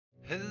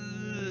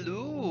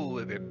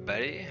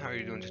everybody, how are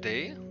you doing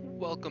today?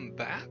 Welcome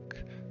back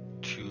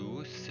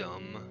to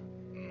some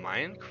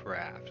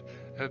Minecraft.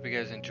 I hope you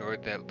guys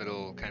enjoyed that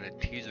little kind of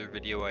teaser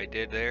video I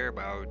did there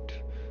about,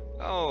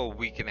 a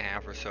week and a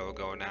half or so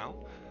ago now.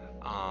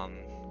 Um,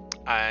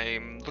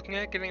 I'm looking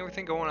at getting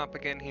everything going up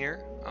again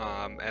here.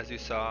 As you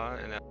saw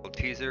in that little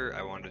teaser,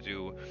 I want to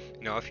do,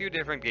 a few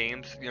different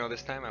games.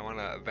 This time I want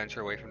to venture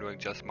away from doing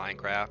just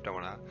Minecraft. I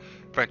want to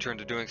venture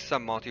into doing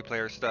some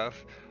multiplayer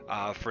stuff.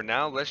 For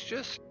now, let's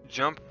just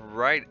jump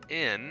right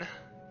in.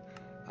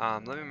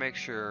 Let me make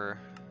sure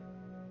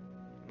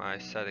my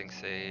settings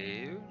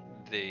saved.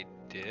 They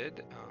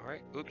did.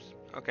 Alright, oops.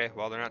 Okay,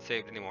 well, they're not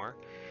saved anymore.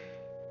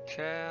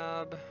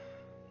 Tab.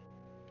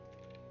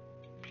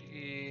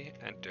 P.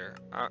 Enter.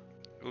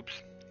 Oops.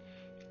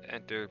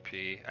 Enter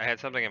P. I had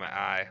something in my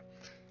eye.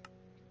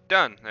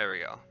 Done. There we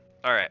go.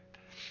 Alright.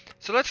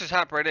 So let's just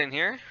hop right in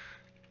here.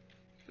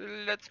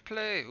 Let's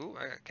play. Ooh,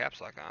 I got caps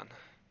lock on.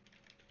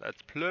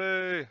 Let's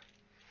play.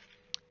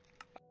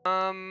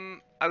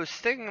 I was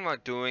thinking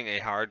about doing a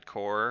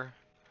hardcore,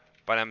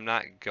 but I'm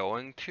not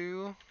going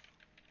to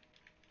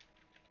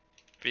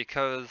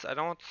because I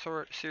don't want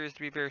the series to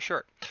be very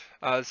short.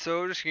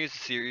 So we're just gonna use the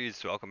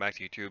series. Welcome back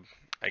to YouTube,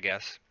 I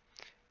guess.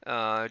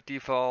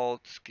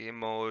 Defaults, game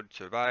mode,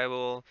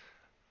 survival.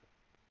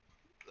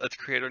 Let's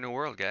create our new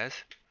world, guys.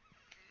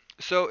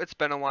 So it's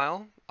been a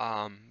while,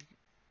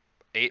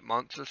 8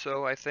 months or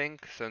so, I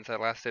think, since I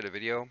last did a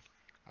video.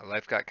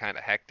 Life got kind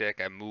of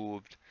hectic. I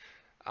moved,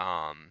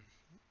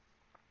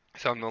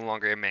 so I'm no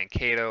longer in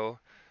Mankato,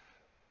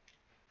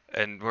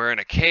 and we're in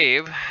a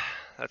cave.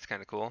 That's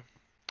kind of cool,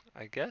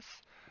 I guess.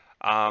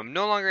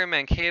 No longer in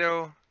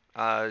Mankato.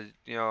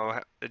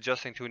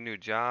 Adjusting to a new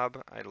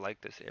job. I like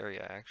this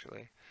area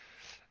actually,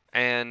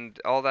 and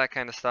all that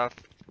kind of stuff.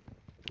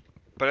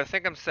 But I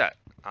think I'm set.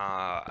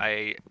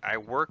 I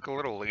work a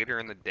little later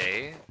in the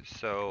day,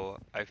 so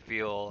I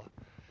feel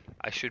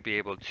I should be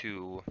able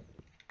to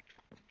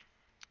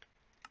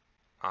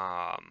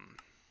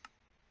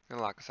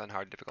unlock this on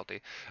hard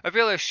difficulty. I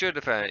feel I should,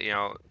 if I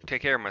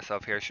take care of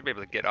myself here, I should be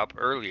able to get up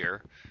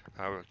earlier,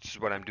 which is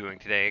what I'm doing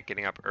today,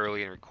 getting up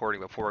early and recording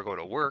before I go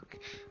to work.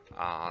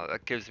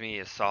 That gives me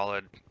a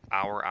solid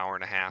hour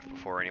and a half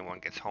before anyone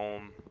gets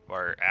home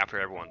or after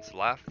everyone's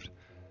left.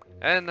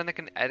 And then I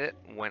can edit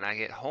when I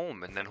get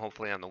home, and then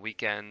hopefully on the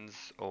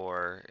weekends,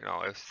 or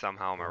if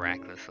somehow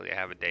miraculously I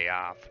have a day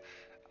off.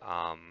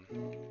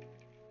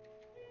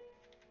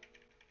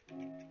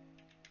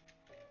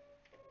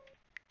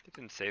 It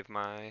didn't save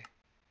my...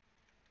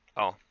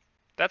 Oh,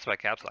 that's why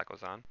caps lock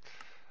was on.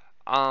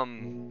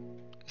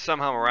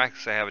 Somehow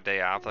miraculously I have a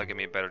day off. That'll give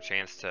me a better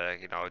chance to,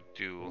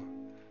 do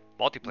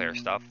multiplayer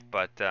stuff.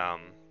 But, can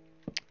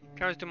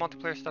always do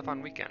multiplayer stuff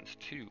on weekends,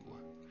 too.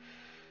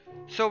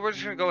 So we're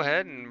just going to go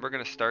ahead and we're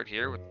going to start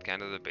here with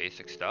kind of the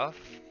basic stuff.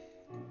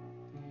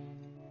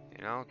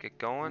 Get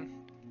going.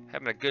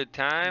 Having a good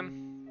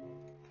time.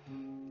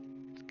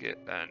 Let's get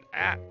an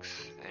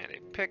axe and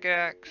a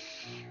pickaxe.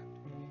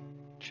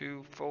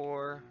 2,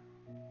 4,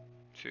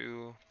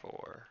 2,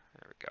 4.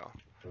 There we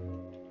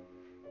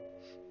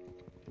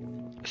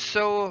go.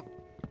 So,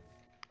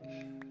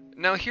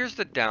 now here's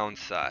the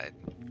downside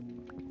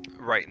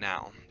right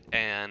now,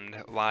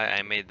 and why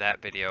I made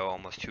that video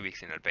almost 2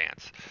 weeks in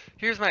advance.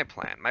 Here's my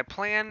plan. My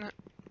plan,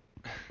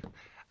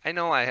 I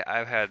know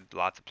I've had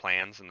lots of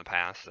plans in the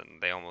past,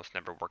 and they almost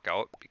never work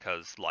out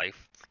because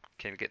life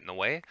can get in the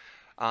way.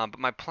 But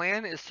my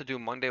plan is to do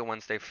Monday,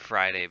 Wednesday,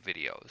 Friday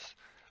videos.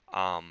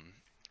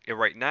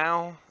 Right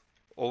now,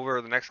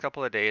 over the next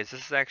couple of days,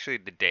 this is actually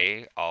the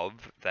day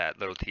of that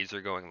little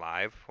teaser going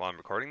live while I'm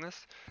recording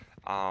this.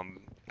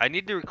 I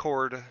need to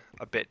record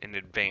a bit in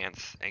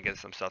advance and get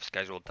some stuff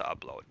scheduled to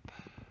upload.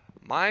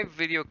 My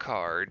video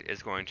card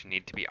is going to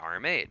need to be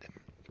ARM8.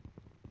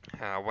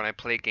 When I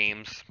play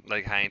games,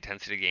 like high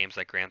intensity games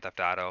like Grand Theft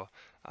Auto,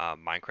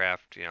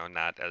 Minecraft,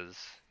 not as,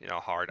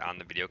 hard on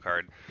the video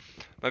card.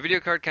 My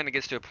video card kind of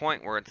gets to a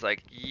point where it's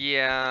like,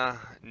 yeah,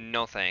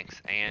 no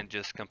thanks, and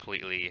just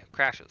completely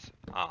crashes.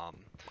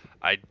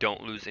 I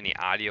don't lose any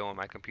audio on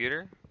my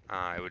computer.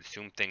 I would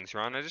assume things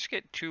run. I just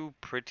get two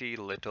pretty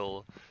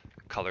little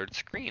colored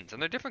screens,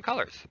 and they're different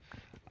colors.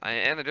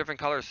 And they're different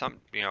colors,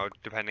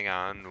 depending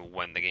on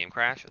when the game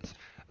crashes.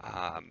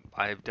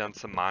 I've done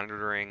some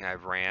monitoring.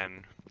 I've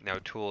ran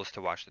tools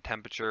to watch the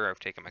temperature. I've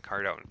taken my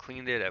card out and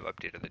cleaned it. I've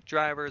updated the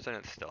drivers, and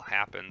it still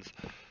happens.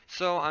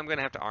 So I'm going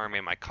to have to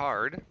RMA my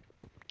card.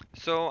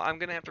 So I'm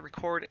going to have to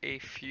record a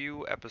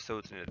few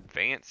episodes in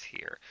advance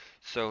here.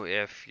 So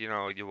if,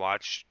 you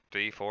watch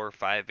 3, 4,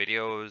 5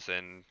 videos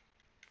and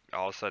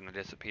all of a sudden they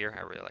disappear,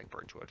 I really like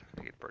birchwood.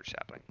 I get birch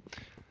sapling.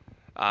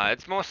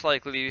 It's most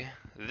likely,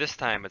 this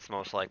time it's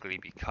most likely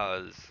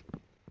because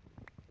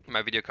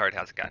my video card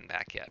hasn't gotten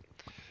back yet.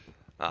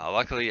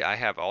 Luckily, I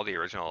have all the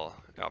original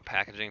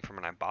packaging from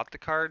when I bought the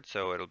card,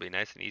 so it'll be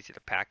nice and easy to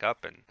pack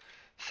up and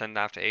send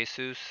off to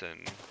ASUS,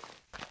 and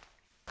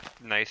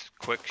nice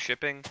quick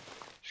shipping.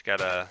 Just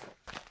gotta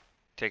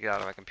take it out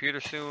of my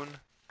computer soon.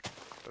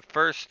 But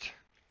first,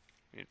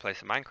 we need to play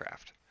some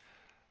Minecraft.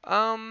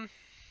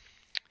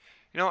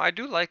 I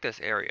do like this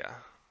area.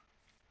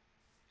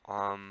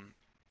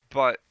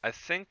 But I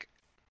think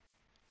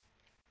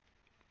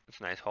it's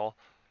a nice hole.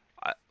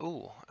 I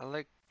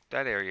like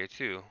that area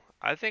too.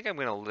 I think I'm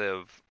gonna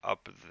live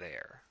up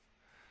there.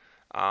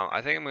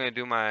 I think I'm gonna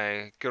do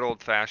my good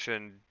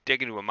old-fashioned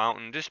dig into a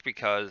mountain just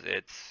because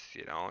it's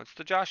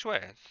the Josh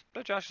way. It's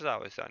what Josh has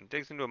always done.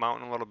 Digs into a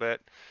mountain a little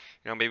bit.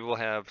 Maybe we'll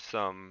have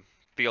some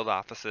field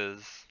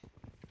offices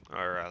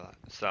or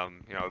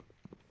some,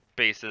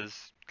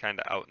 bases kind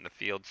of out in the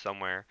field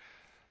somewhere.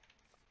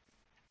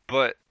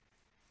 But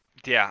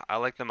yeah, I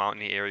like the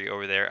mountainy area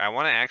over there. I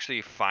want to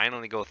actually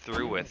finally go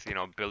through with,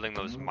 building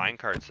those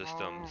minecart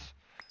systems,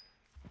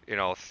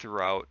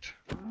 throughout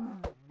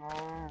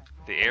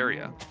the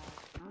area.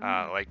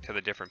 Like to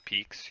the different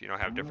peaks,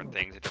 have different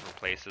things at different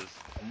places.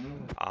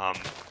 Um,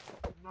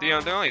 the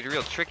only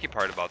real tricky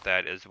part about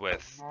that is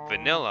with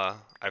vanilla.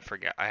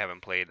 I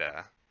haven't played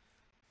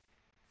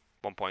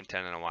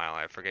 1.10 in a while.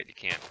 I forget you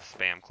can't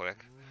spam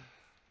click.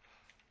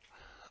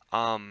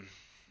 Um,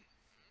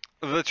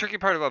 the tricky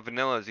part about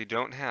vanilla is you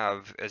don't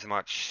have as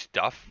much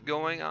stuff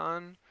going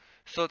on,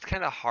 so it's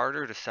kind of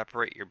harder to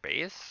separate your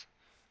base.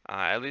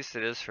 At least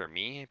it is for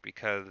me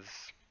because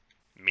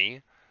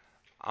me.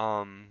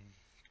 Um,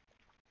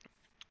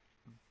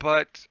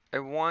 but I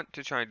want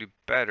to try and do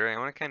better. I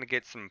want to kind of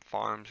get some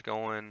farms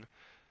going.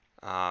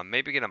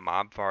 Maybe get a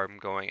mob farm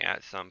going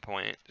at some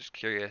point. Just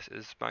curious,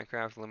 is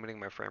Minecraft limiting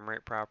my frame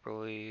rate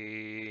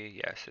properly?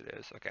 Yes, it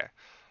is. Okay.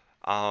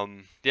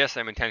 Yes,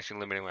 I'm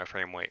intentionally limiting my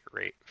frame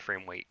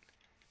rate.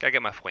 Gotta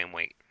get my frame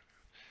weight.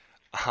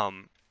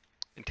 Um,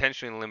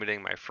 Intentionally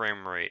limiting my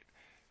frame rate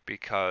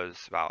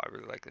because, wow, I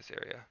really like this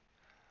area.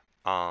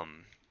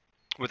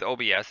 With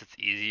OBS, it's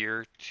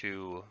easier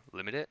to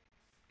limit it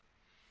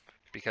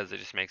because it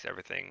just makes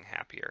everything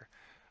happier.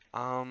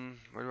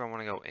 Where do I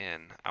want to go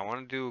in? I want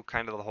to do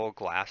kind of the whole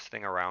glass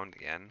thing around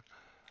again.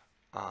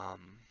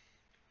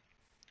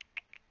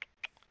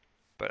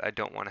 But I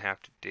don't want to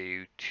have to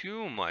do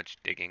too much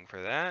digging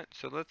for that.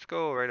 So let's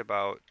go right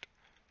about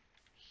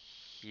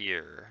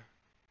here.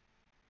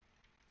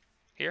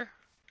 Here?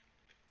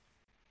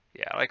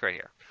 Yeah, I like right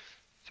here.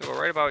 So go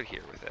right about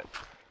here with it.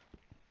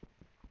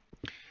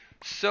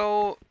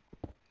 So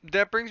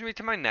that brings me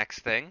to my next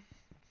thing,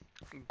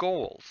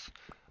 goals.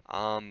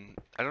 I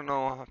don't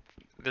know if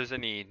there's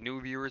any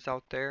new viewers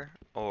out there,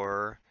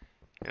 or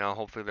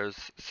hopefully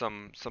there's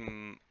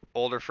some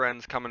older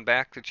friends coming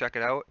back to check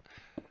it out.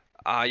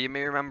 You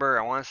may remember,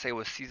 I want to say it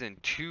was season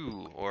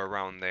 2 or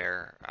around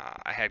there.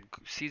 I had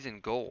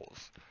season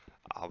goals,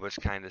 which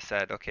kind of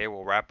said, okay,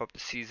 we'll wrap up the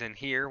season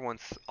here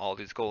once all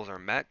these goals are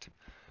met.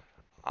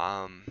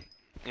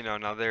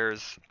 Now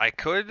I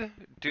could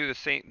do the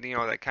same,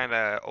 that kind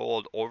of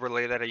old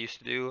overlay that I used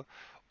to do,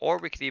 or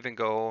we could even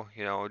go,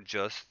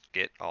 just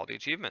get all the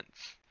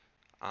achievements.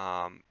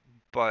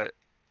 But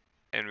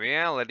in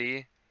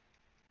reality,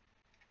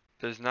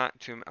 there's not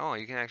too. Oh,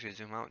 you can actually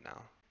zoom out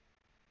now.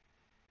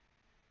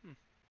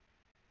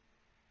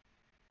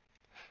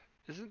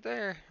 Isn't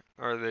there?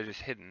 Or are they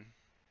just hidden?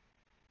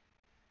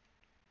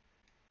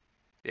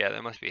 Yeah,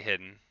 that must be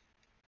hidden.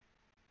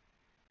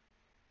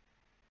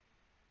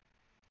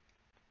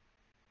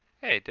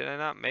 Hey, did I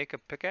not make a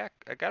pickaxe?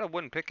 I got a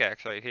wooden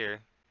pickaxe right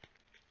here.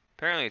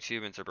 Apparently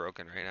achievements are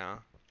broken right now.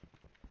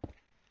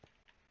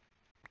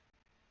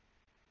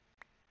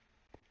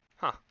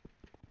 Huh.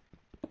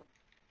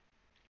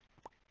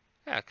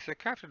 Yeah, because I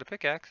crafted a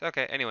pickaxe.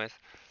 Okay, anyways.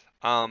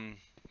 Um,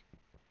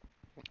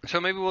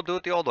 so maybe we'll do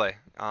it the old way.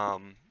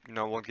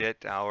 We'll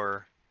get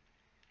our...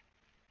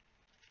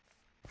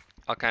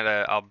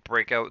 I'll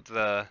break out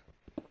the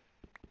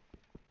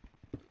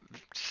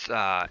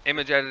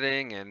image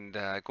editing and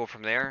go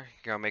from there.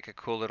 Make a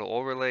cool little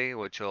overlay,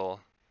 which will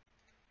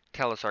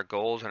tell us our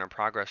goals and our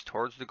progress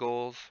towards the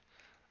goals.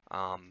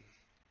 Yeah,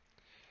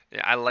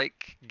 I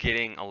like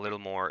getting a little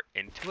more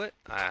into it.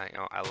 I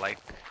like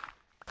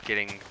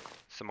getting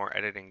some more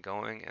editing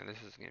going, and this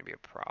is going to be a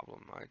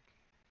problem.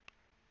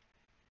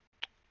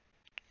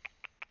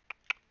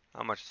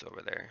 How much is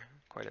over there?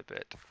 Quite a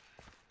bit.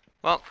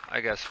 Well,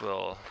 I guess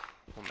we'll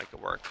make it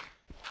work.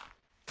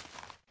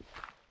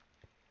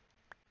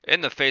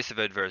 In the face of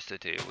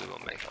adversity, we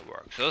will make it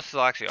work. So this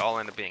will actually all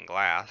end up being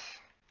glass.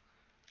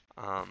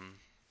 Trying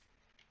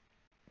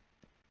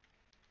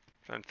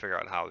to figure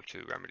out how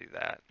to remedy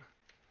that.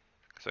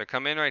 So I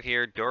come in right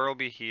here, door will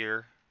be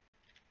here,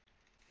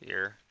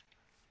 here.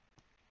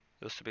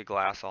 This will be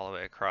glass all the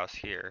way across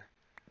here.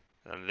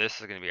 And this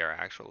is going to be our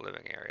actual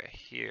living area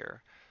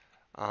here.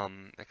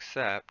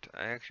 Except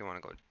I actually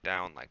want to go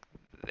down like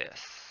this.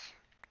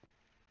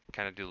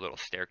 Kind of do a little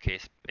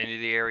staircase into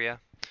the area.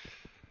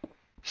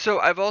 So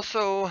I've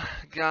also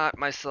got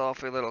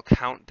myself a little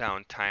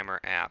countdown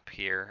timer app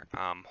here.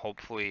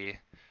 Hopefully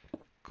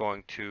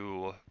going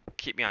to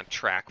keep me on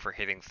track for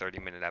hitting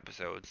 30-minute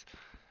episodes.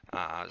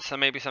 So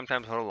maybe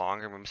sometimes a little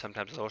longer, maybe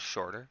sometimes a little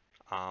shorter.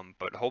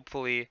 But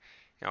hopefully,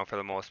 for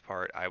the most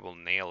part, I will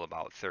nail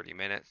about 30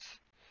 minutes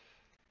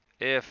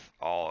if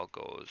all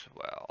goes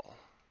well.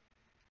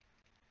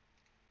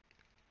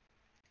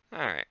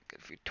 Alright, get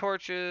a few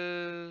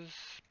torches.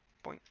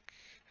 Boink.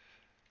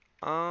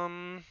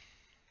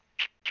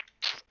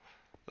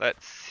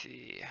 let's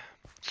see.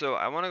 So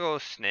I want to go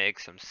snag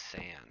some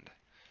sand.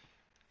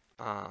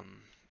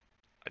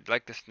 I'd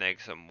like to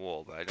snag some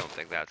wool, but I don't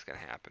think that's gonna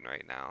happen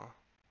right now.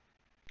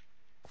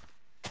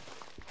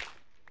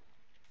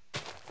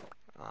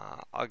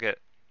 I'll get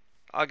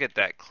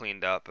that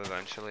cleaned up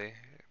eventually.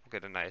 We'll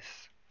get a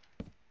nice,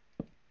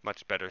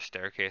 much better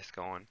staircase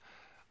going.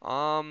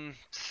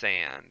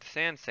 Sand.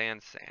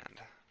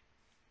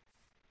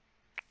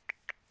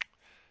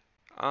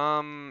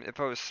 If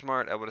I was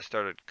smart, I would have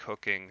started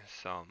cooking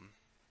some.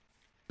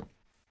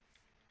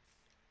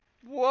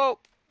 Whoa!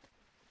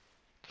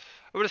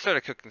 I would have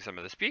started cooking some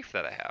of this beef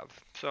that I have.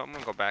 So I'm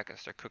gonna go back and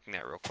start cooking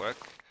that real quick,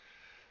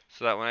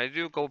 so that when I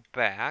do go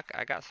back,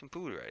 I got some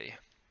food ready.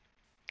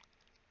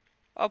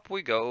 Up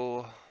we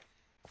go.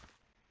 Let's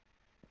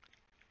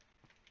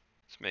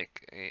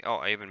make a. Oh,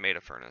 I even made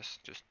a furnace.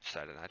 Just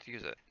decided not to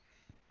use it.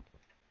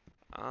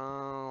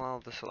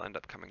 Well, this will end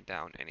up coming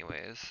down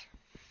anyways.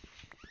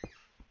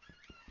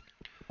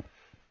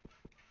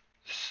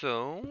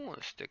 So,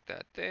 let's stick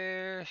that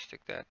there,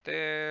 stick that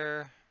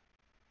there.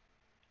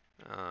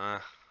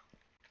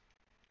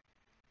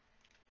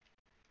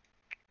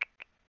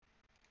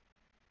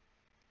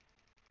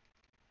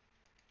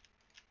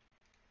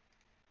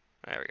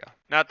 There we go.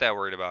 Not that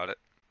worried about it.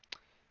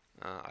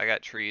 I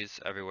got trees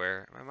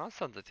everywhere. My mouse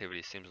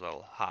sensitivity seems a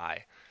little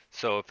high.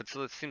 So if it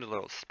seems a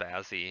little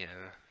spazzy,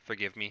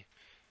 forgive me.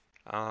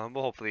 We'll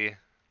hopefully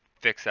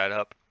fix that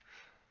up.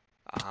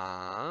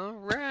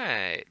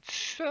 Alright.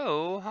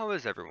 So, how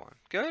is everyone?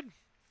 Good?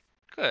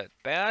 Good.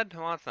 Bad?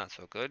 Well, it's not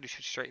so good. You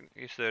should see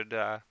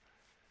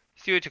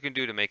what you can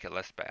do to make it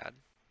less bad,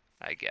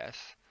 I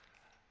guess.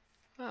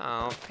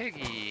 Oh,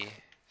 Piggy.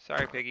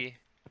 Sorry, Piggy.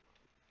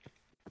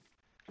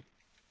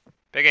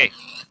 Piggy!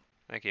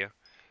 Thank you.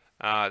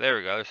 There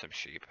we go. There's some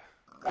sheep.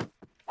 I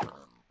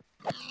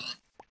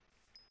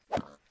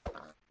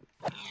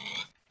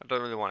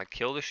don't really want to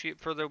kill the sheep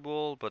for their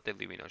wool, but they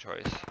leave me no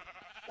choice.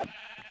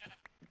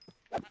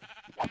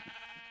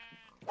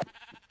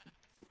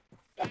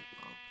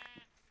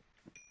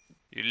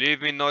 You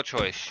leave me no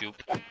choice,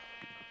 sheep.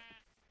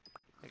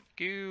 Thank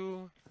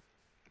you.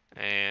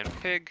 And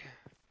pig.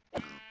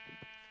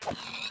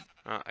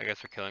 I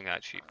guess we're killing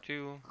that sheep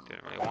too.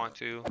 Didn't really want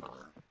to.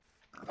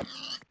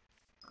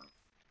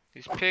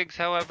 These pigs,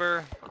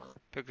 however,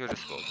 pigs are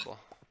disposable.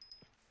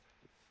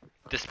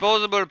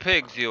 Disposable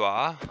pigs you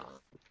are.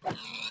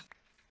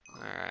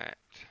 Alright.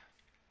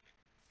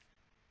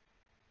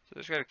 So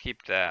just gotta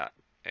keep that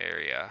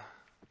area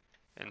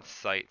in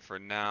sight for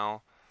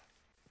now.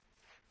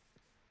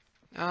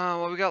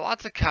 Well, we got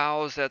lots of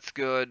cows, that's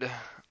good.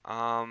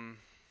 Lots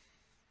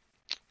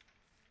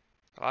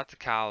of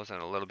cows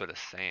and a little bit of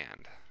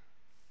sand.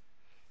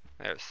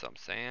 There's some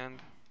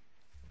sand.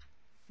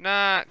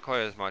 Not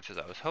quite as much as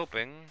I was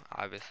hoping,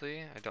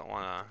 obviously. I don't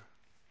want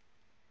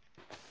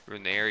to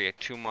ruin the area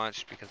too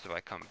much, because if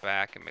I come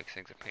back it makes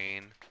things a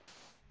pain.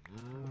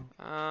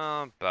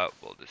 But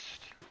we'll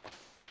just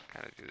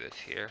kind of do this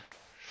here.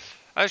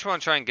 I just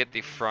want to try and get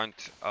the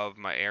front of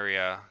my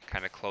area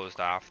kind of closed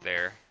off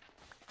there,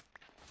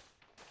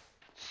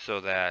 so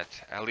that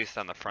at least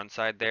on the front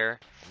side there,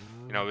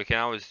 you know, we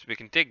can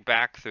dig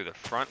back through the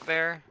front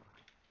there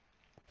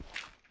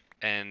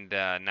and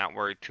not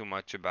worry too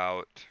much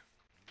about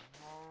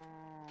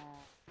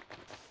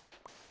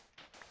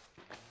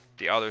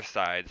the other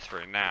sides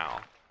for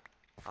now.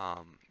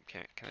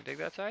 Can I dig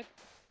that side?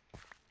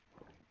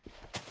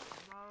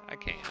 I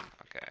can.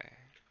 Okay.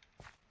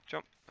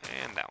 Jump,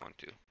 and that one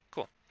too.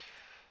 Cool.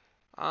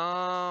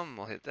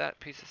 We'll hit that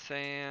piece of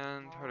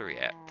sand. What are we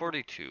at?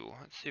 42.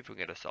 Let's see if we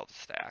can get ourselves a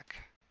stack.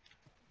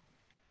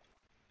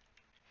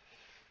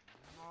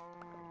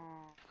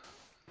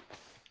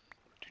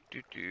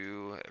 There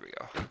we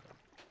go.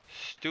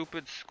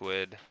 Stupid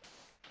squid.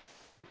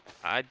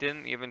 I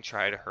didn't even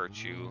try to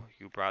hurt you.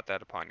 You brought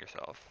that upon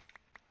yourself.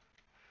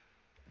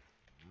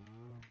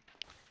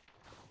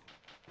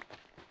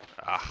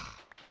 Ah.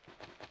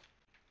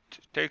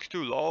 Just takes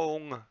too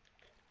long.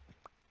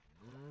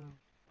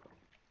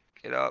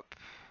 Get up.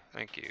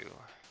 Thank you.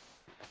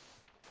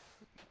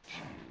 2,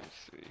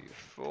 3,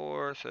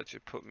 4. So that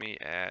should put me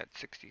at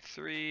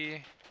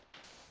 63.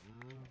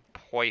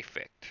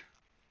 Perfect.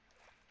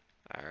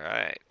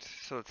 Alright.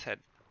 So let's head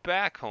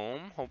back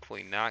home.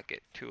 Hopefully not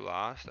get too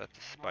lost. That's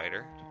a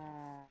spider.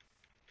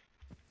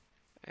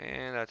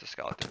 And that's a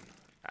skeleton.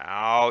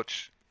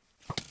 Ouch.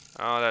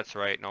 Oh, that's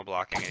right. No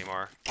blocking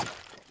anymore.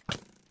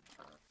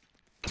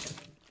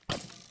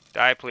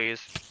 Die,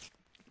 please.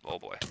 Oh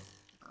boy.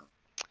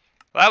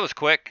 Well, that was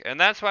quick, and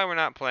that's why we're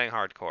not playing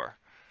hardcore.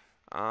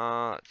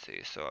 Let's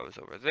see. So I was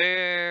over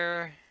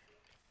there.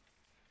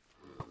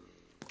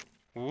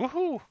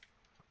 Woohoo!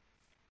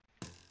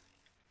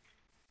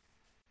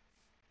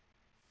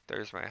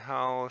 There's my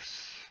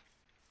house.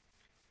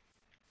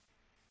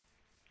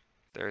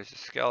 There's the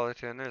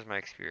skeleton. There's my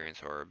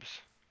experience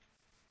orbs.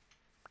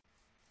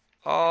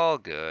 All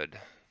good.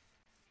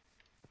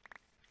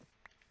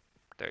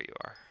 There you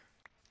are.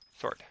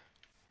 Sword.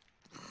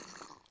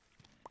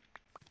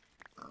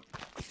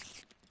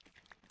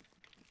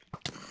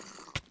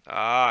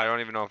 Ah, I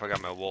don't even know if I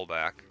got my wool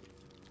back.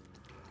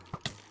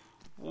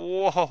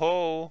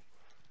 Whoa!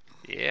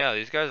 Yeah,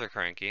 these guys are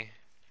cranky.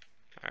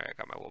 Alright, I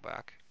got my wool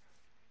back.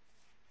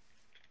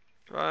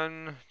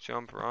 Run,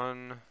 jump,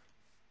 run.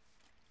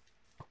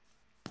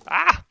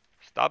 Ah!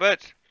 Stop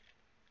it!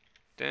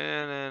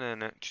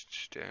 Damn it.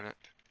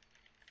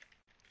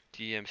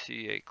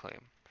 DMCA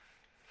claim.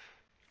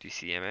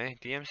 DCMA?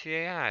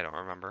 DMCA? I don't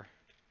remember.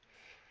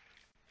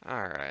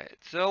 Alright,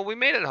 so we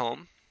made it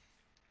home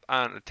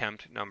on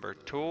attempt number.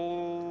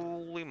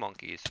 Holy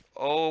monkeys.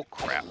 Oh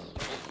crap.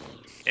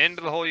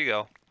 Into the hole you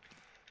go.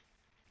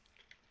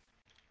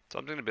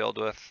 Something to build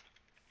with.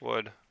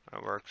 Wood.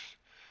 That works.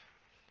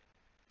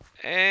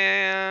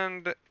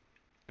 And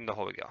in the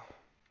hole we go.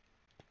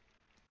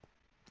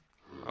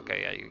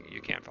 Okay, yeah,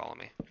 you can't follow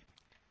me.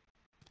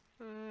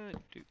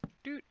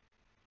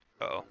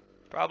 Uh-oh.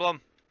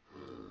 Problem.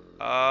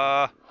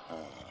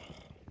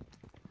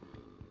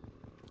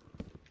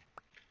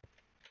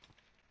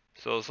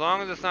 So as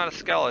long as it's not a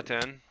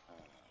skeleton.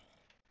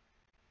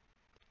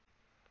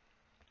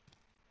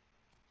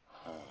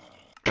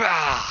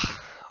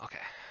 Okay.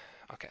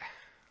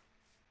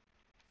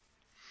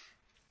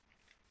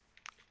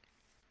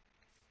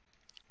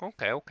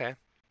 Okay. Okay.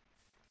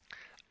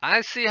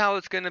 I see how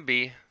it's gonna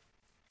be.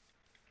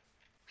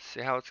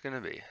 See how it's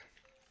gonna be.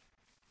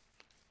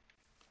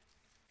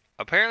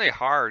 Apparently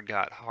hard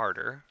got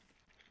harder.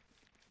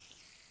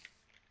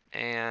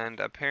 And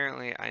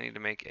apparently I need to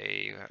make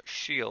a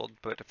shield,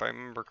 but if I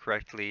remember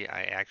correctly,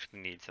 I actually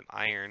need some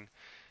iron,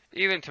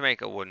 even to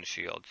make a wooden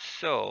shield.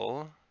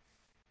 So,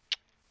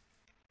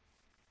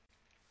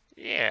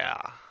 yeah.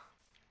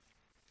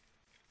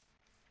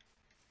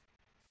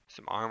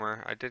 Some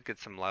armor. I did get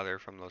some leather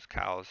from those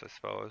cows, I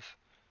suppose.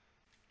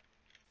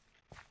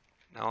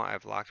 Now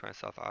I've locked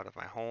myself out of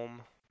my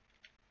home.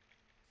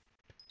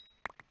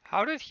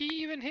 How did he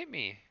even hit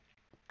me?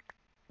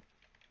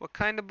 What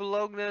kind of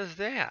bologna is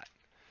that?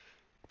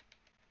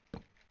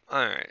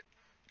 Alright.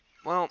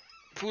 Well,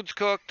 food's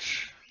cooked.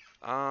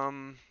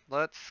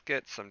 Let's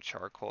get some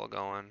charcoal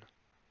going.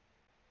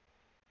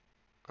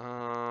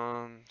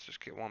 Let's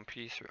just get one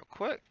piece real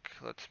quick.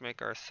 Let's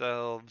make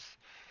ourselves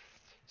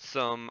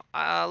some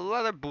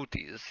leather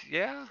booties.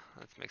 Yeah?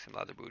 Let's make some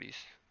leather booties.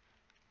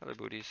 Leather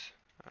booties.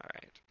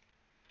 Alright.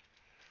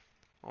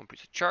 One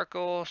piece of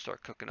charcoal.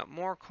 Start cooking up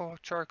more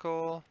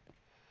charcoal.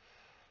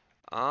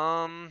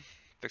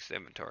 Fix the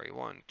inventory.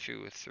 1,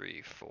 2,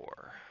 3,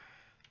 4.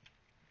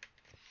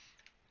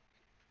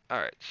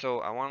 Alright, so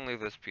I want to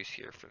leave this piece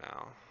here for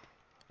now.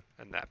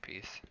 And that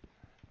piece.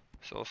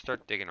 So we'll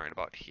start digging right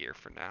about here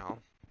for now.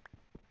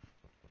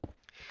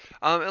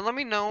 And let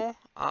me know,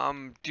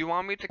 do you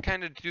want me to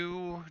kind of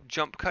do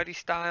jump cutty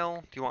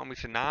style? Do you want me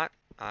to not?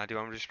 Do you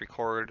want me to just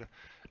record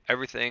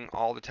everything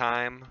all the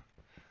time?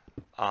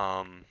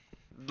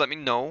 Let me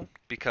know,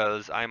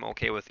 because I'm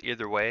okay with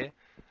either way.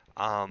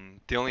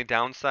 The only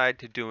downside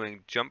to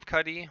doing jump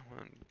cutty,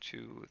 1,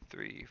 2,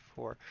 3,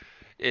 4,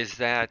 is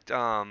that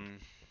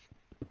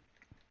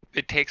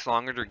it takes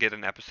longer to get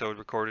an episode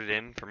recorded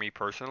in for me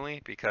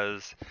personally,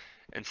 because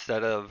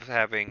instead of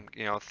having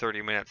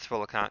 30 minutes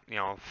full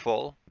of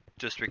full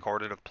just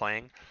recorded of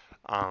playing,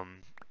 I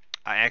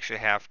actually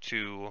have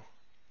to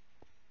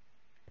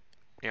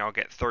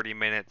get 30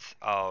 minutes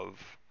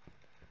of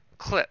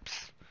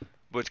clips,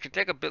 which can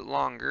take a bit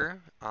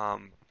longer.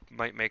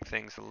 Might make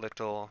things a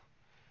little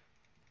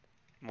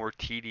more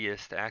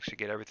tedious to actually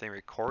get everything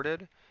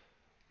recorded,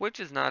 which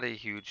is not a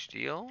huge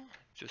deal,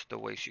 just the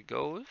way she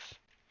goes.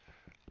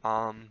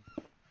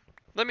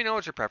 Let me know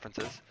what your preference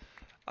is.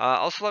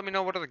 Also, let me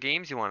know what other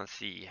games you want to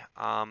see.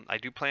 I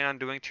do plan on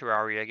doing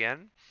Terraria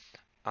again.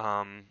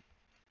 I'm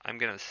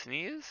gonna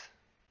sneeze.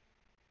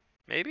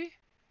 Maybe?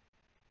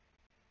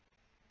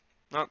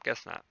 Nope,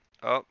 guess not.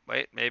 Oh,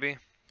 wait, maybe.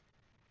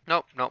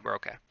 Nope, we're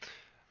okay.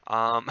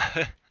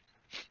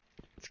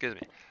 Excuse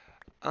me.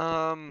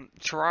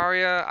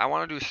 Terraria, I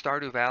want to do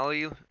Stardew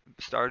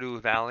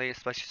Valley,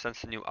 especially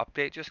since the new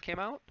update just came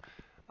out.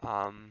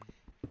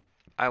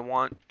 I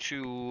want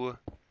to,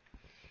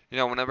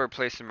 whenever I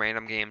play some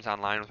random games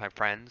online with my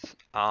friends,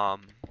 I'll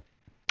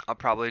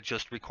probably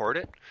just record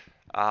it.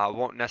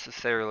 Won't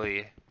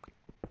necessarily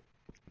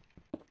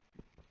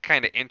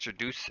kind of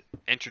introduce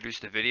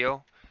the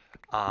video,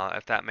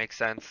 if that makes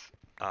sense.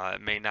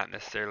 It may not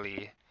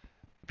necessarily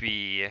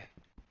be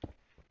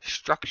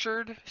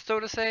structured, so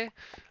to say.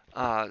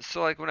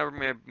 So like whenever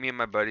me and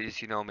my buddies,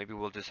 maybe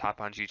we'll just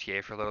hop on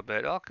GTA for a little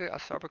bit. Okay, I'll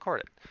start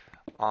record it.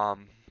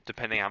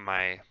 Depending on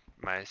my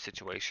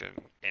situation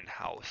in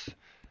house,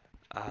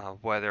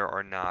 whether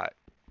or not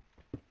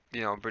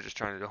Bridget's just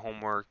trying to do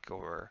homework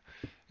or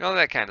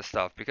that kind of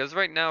stuff. Because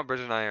right now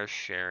Bridget and I are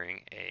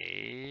sharing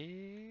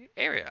a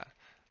area.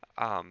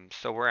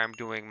 So where I'm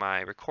doing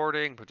my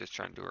recording, Bridget's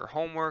trying to do her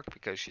homework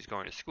because she's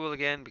going to school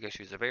again because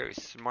she's a very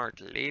smart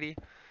lady.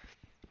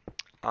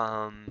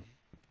 So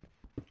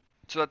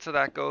that's how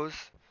that goes.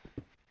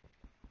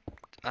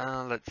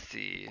 Let's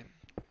see.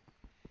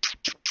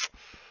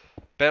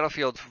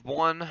 Battlefield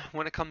 1,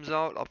 when it comes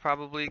out, I'll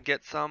probably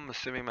get some,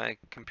 assuming my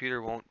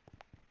computer won't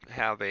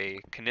have a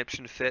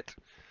conniption fit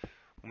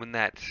when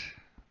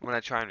I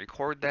try and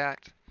record that.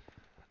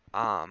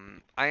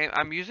 I'm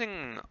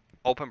using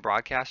Open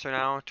Broadcaster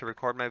now to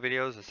record my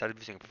videos instead of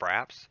using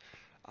Fraps.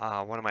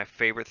 One of my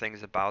favorite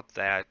things about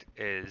that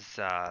is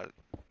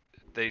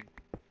the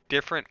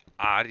different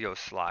audio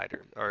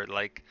sliders, or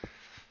like,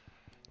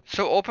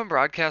 so Open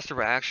Broadcaster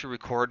will actually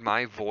record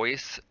my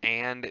voice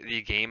and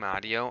the game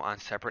audio on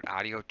separate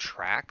audio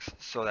tracks,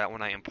 so that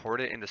when I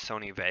import it into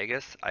Sony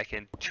Vegas, I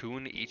can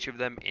tune each of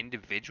them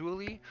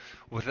individually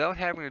without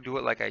having to do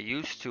it like I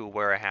used to,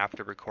 where I have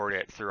to record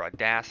it through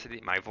Audacity,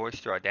 my voice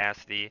through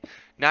Audacity,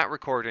 not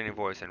record any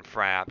voice in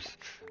Fraps,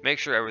 make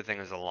sure everything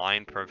is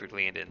aligned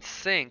perfectly and in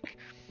sync.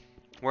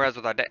 Whereas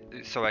with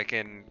so I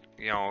can,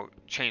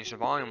 change the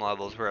volume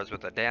levels. Whereas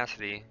with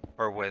Audacity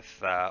or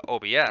with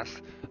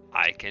OBS,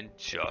 I can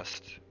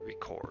just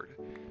record.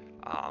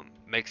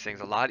 Makes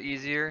things a lot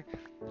easier.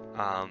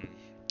 Um,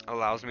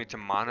 Allows me to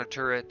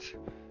monitor it.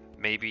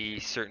 Maybe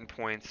certain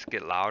points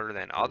get louder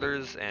than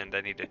others, and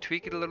I need to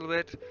tweak it a little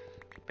bit.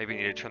 Maybe I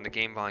need to turn the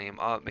game volume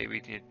up.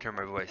 Maybe I need to turn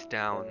my voice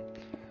down.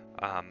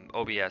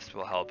 OBS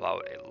will help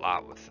out a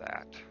lot with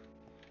that.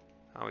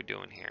 How are we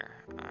doing here?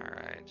 All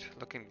right,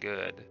 looking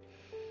good.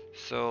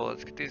 So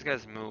let's get these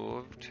guys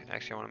moved.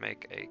 Actually, I want to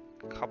make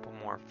a couple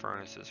more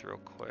furnaces real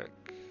quick.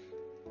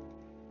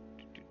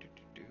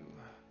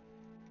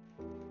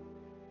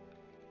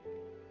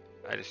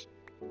 I just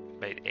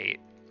made 8.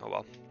 Oh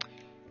well.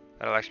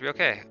 That'll actually be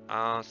okay.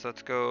 So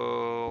let's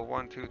go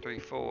 1, 2, 3,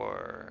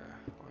 4.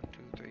 1, 2,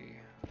 3,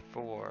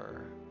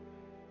 4.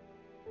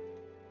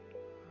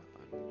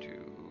 1, 2,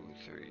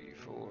 3,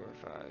 4,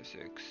 5,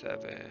 6,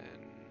 7,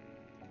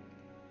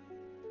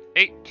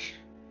 8.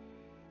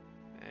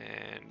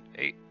 And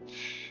 8.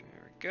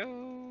 There we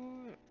go.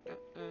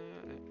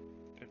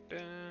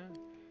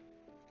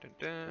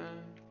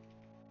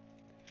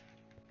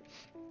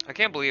 I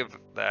can't believe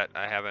that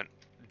I haven't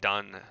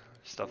done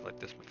stuff like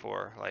this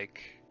before.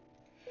 Like,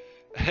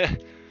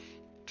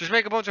 just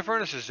make a bunch of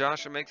furnaces,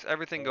 Josh. It makes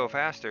everything go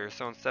faster.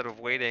 So instead of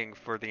waiting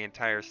for the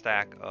entire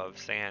stack of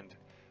sand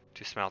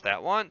to smelt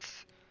at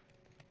once,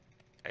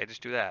 I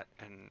just do that.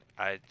 And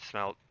I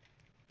smelt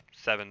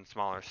 7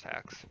 smaller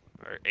stacks,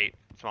 or 8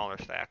 smaller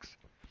stacks.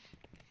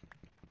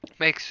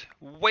 Makes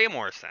way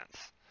more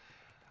sense.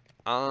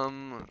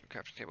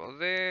 Crafting table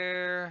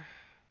there.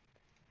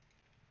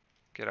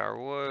 Get our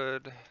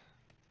wood.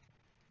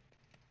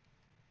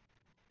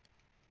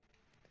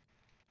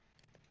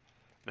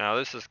 Now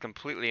this is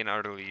completely and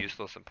utterly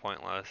useless and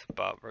pointless,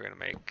 but we're gonna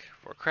make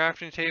 4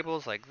 crafting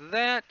tables like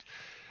that.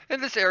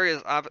 And this area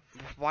is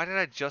why did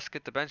I just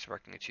get the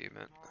benchmarking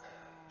achievement?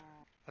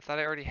 I thought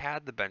I already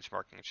had the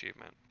benchmarking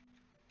achievement.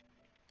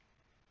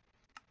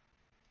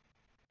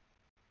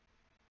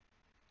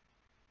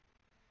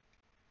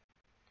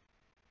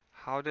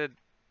 How did...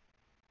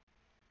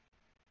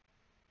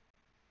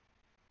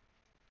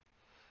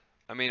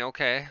 I mean,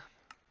 okay.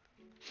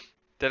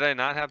 Did I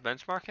not have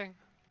benchmarking?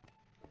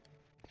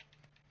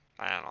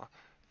 I don't know.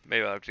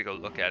 Maybe I'll have to go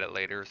look at it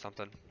later or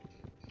something.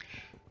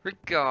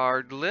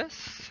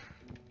 Regardless,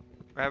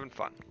 we're having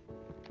fun.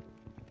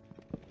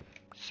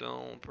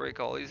 So break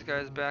all these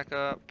guys back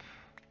up.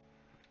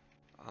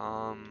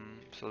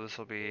 So this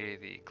will be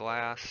the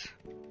glass.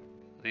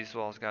 These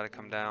walls got to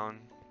come down.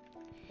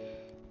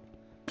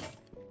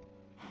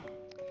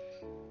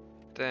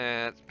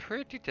 That's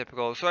pretty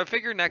typical. So I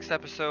figure next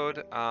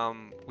episode,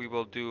 we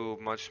will do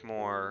much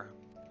more.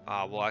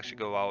 We'll actually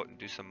go out and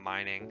do some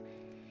mining.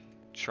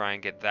 Try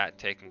and get that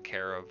taken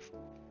care of.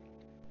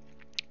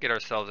 Get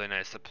ourselves a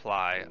nice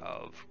supply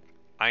of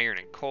iron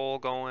and coal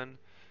going.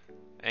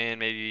 And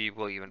maybe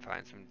we'll even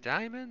find some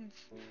diamonds.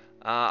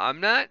 I'm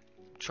not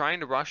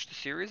trying to rush the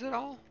series at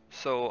all.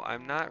 So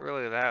I'm not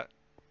really that,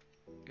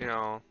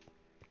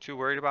 too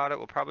worried about it.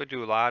 We'll probably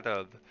do a lot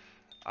of,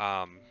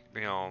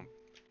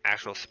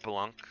 actual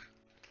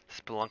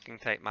spelunking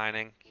type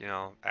mining,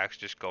 actually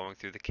just going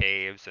through the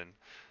caves and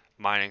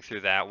mining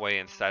through that way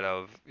instead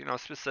of,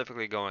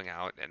 specifically going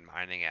out and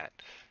mining at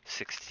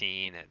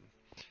 16 and,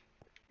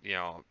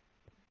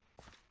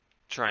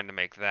 trying to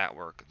make that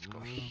work. Let's go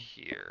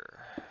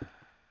here.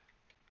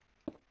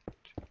 1,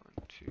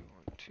 2,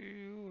 1,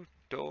 2,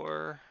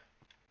 door.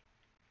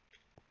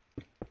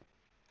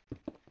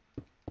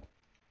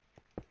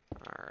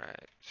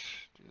 Alright,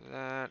 do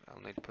that.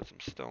 I'll need to put some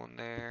stone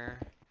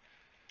there.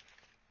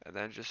 And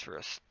then just for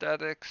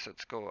aesthetics,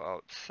 let's go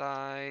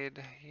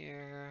outside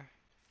here.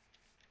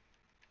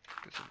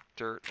 Get some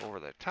dirt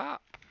over the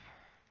top.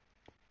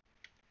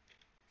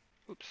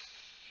 Oops.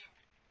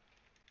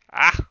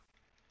 Ah!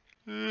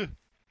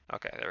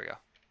 Okay, there we go.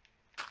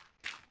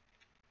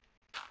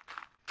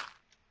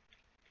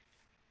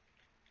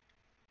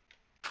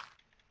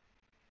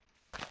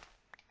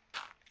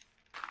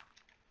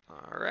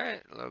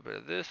 Alright, a little bit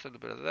of this, a little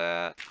bit of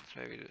that. Let's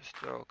maybe just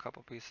throw a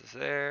couple pieces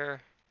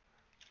there.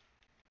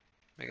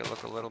 Make it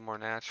look a little more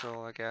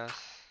natural, I guess.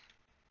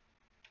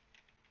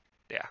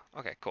 Yeah,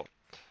 okay, cool.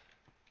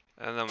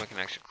 And then we can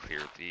actually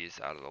clear these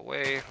out of the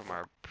way from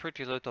our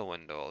pretty little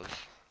windows.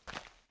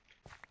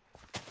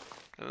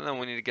 And then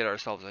we need to get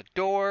ourselves a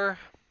door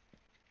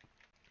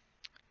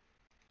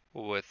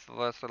with the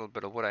last little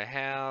bit of wood I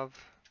have.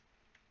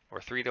 Or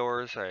 3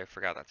 doors, I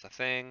forgot that's a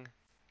thing.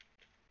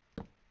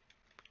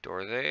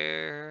 Door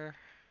there.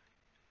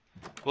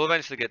 We'll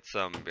eventually get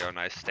some, you know,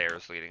 nice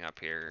stairs leading up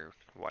here,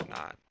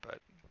 whatnot, but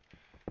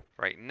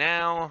right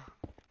now,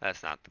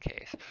 that's not the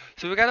case.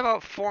 So we got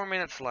about 4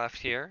 minutes left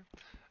here.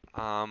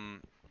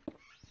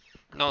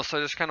 No, so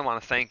I just kind of want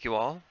to thank you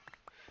all.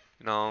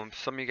 You know,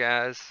 some of you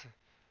guys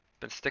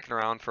been sticking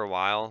around for a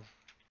while.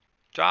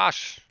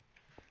 Josh,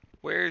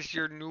 where's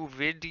your new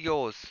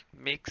videos?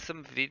 Make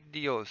some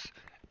videos.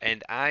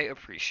 And I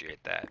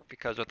appreciate that,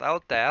 because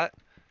without that,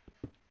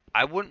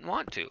 I wouldn't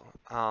want to.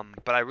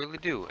 But I really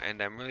do,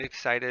 and I'm really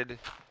excited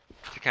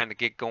to kind of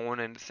get going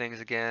into things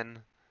again.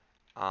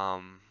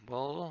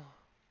 Well,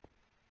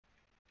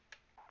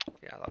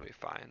 yeah, that'll be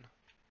fine.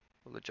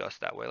 We'll adjust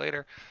that way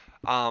later.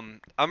 I'm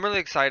really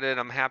excited.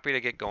 I'm happy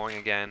to get going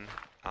again.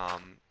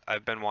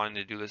 I've been wanting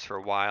to do this for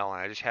a while,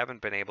 and I just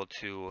haven't been able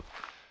to, you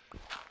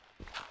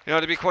know,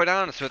 to be quite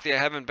honest with you, I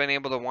haven't been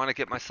able to want to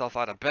get myself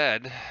out of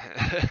bed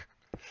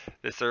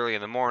this early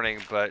in the morning,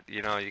 but,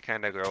 you know, you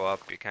kind of grow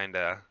up, you kind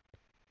of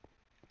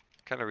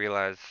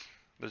realize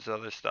there's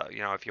other stuff. You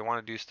know, if you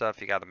want to do stuff,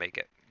 you got to make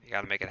it. You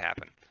got to make it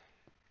happen.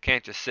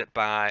 Can't just sit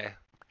by,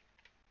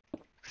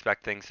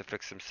 expect things to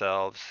fix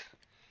themselves.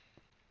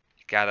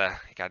 You gotta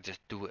just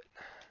do it.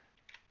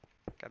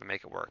 Gotta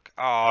make it work.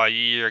 Oh,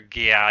 you're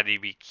gotta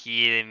be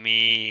kidding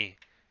me.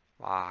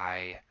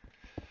 Why?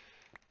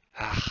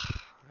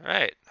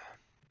 Alright.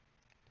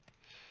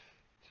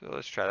 So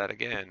let's try that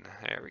again.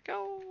 There we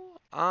go.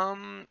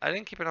 I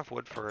didn't keep enough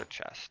wood for a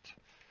chest.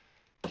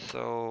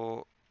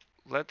 So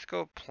let's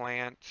go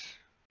plant.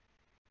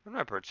 Where'd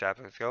my birch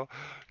saplings go?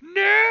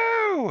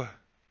 No!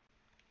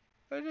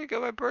 I didn't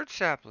get my birch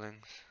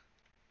saplings.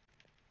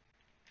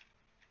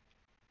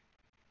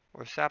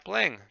 Or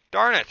sapling.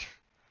 Darn it!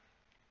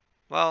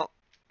 Well,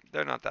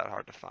 they're not that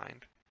hard to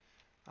find.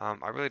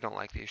 I really don't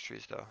like these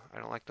trees though. I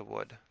don't like the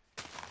wood.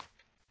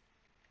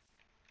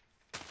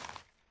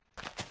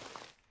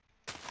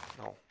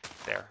 No.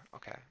 There.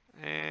 Okay.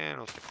 And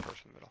we'll stick a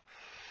person in the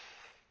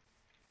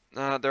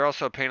middle. They're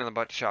also a pain in the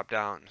butt to chop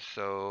down,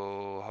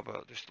 so how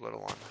about just a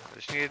little one?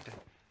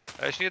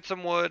 I just need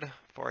some wood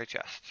for a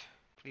chest,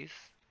 please.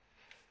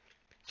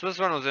 So this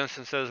is one of those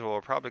instances where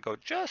we'll probably go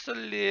just a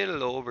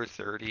little over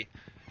 30.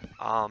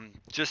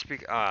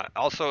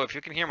 Also, if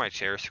you can hear my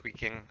chair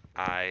squeaking,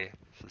 I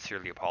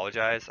sincerely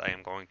apologize. I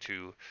am going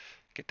to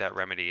get that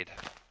remedied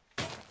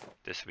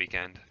this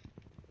weekend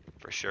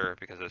for sure,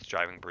 because it's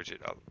driving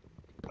Bridget up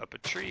a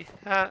tree.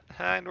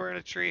 And we're in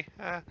a tree.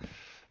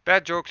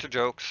 Bad jokes are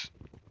jokes.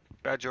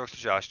 Bad jokes are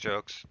Josh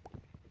jokes.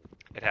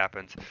 It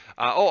happens.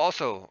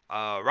 Also,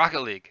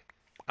 Rocket League.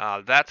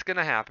 That's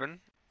gonna happen.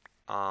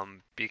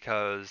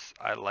 Because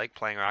I like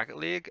playing Rocket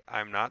League.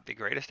 I'm not the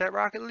greatest at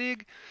Rocket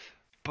League,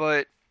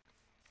 but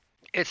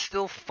it's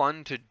still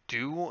fun to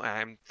do.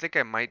 I think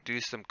I might do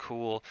some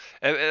cool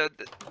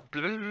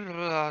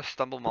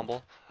stumble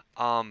mumble.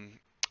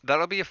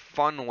 That'll be a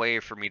fun way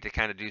for me to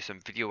kind of do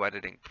some video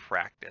editing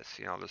practice.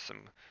 You know, there's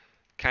some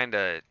kind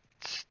of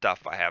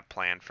stuff I have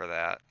planned for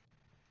that.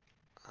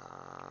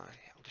 I'll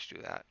just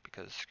do that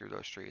because screw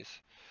those trees.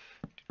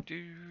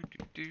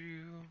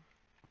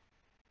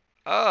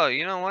 Oh,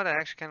 you know what? I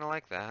actually kind of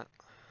like that.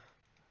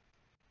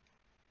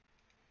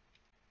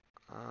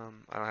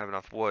 I don't have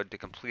enough wood to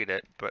complete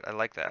it, but I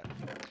like that.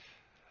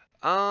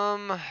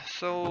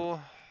 So,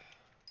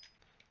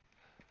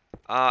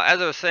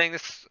 as I was saying,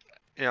 this,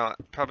 you know,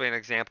 probably an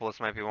example, this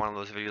might be one of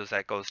those videos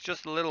that goes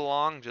just a little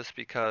long, just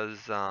because,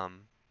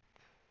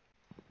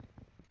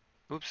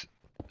 oops,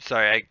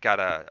 sorry, I got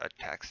a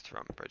text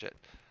from Bridget.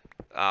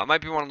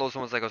 Might be one of those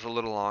ones that goes a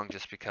little long,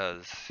 just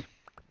because,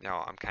 you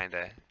know, I'm kind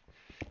of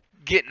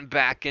getting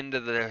back into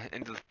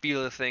the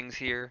feel of things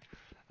here.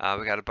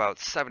 We got about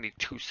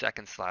 72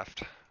 seconds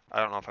left. I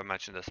don't know if I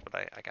mentioned this, but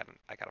I got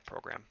a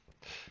program.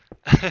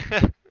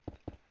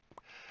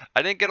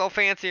 I didn't get all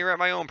fancy and write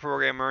my own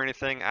program or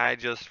anything. I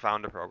just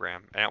found a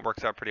program, and it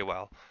works out pretty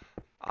well.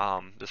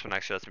 This one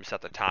actually lets me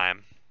set the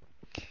time.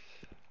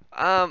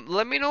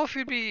 Let me know if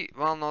you'd be.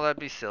 Well, no, that'd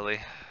be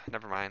silly.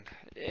 Never mind.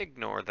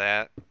 Ignore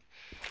that.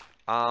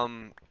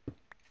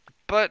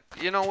 But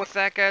you know, with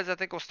that, guys, I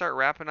think we'll start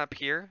wrapping up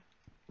here.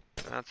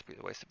 That's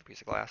a waste of a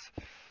piece of glass.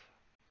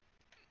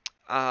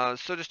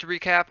 So just to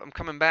recap, I'm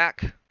coming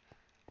back.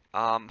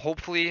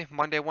 Hopefully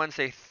Monday,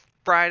 Wednesday,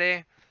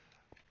 Friday.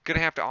 Gonna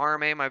have to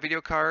RMA my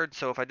video card,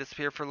 so if I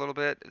disappear for a little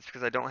bit, it's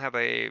because I don't have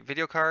a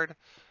video card.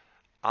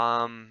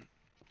 I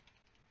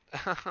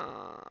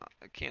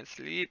can't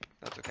sleep.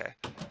 That's okay.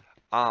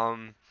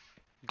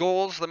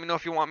 Goals. Let me know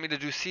if you want me to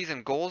do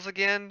season goals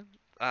again.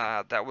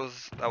 That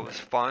was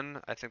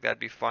fun. I think that'd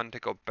be fun to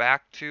go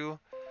back to.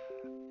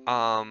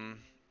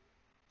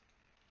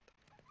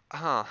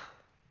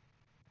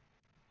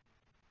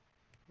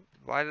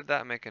 Why did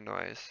that make a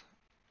noise?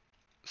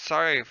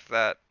 Sorry if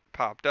that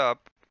popped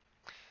up.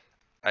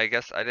 I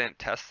guess I didn't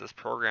test this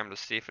program to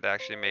see if it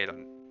actually made a...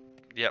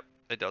 Yep,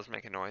 it does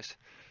make a noise.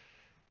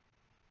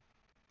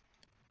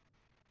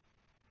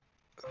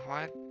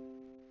 What?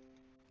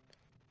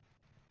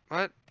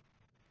 What?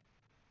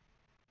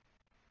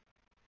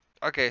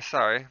 Okay,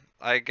 sorry.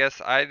 I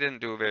guess I didn't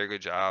do a very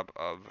good job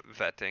of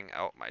vetting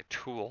out my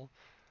tool.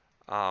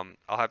 I'll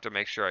have to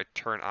make sure I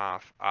turn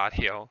off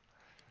audio.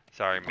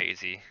 Sorry,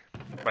 Maisie.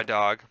 My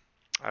dog.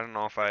 I don't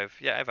know if I've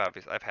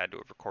had to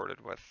have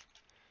recorded with,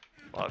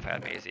 well, I've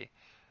had Maisie.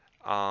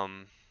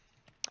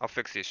 I'll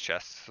fix these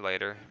chests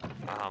later.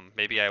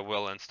 Maybe I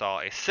will install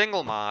a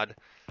single mod,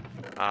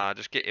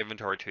 just get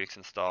inventory tweaks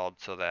installed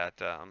so that,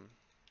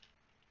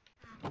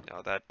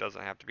 that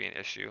doesn't have to be an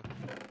issue.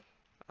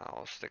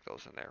 I'll stick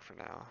those in there for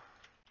now.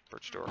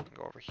 Birch door can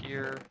go over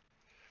here.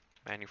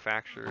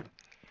 Manufactured.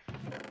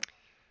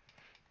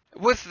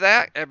 With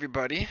that,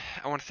 everybody,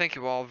 I want to thank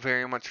you all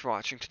very much for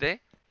watching today.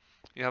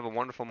 You have a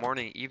wonderful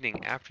morning,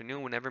 evening,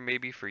 afternoon, whenever it may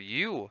be for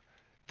you.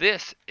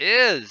 This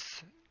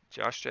is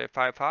Josh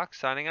J5 Hawk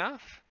signing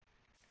off.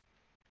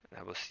 And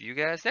I will see you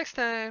guys next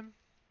time.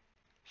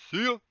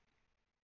 See ya.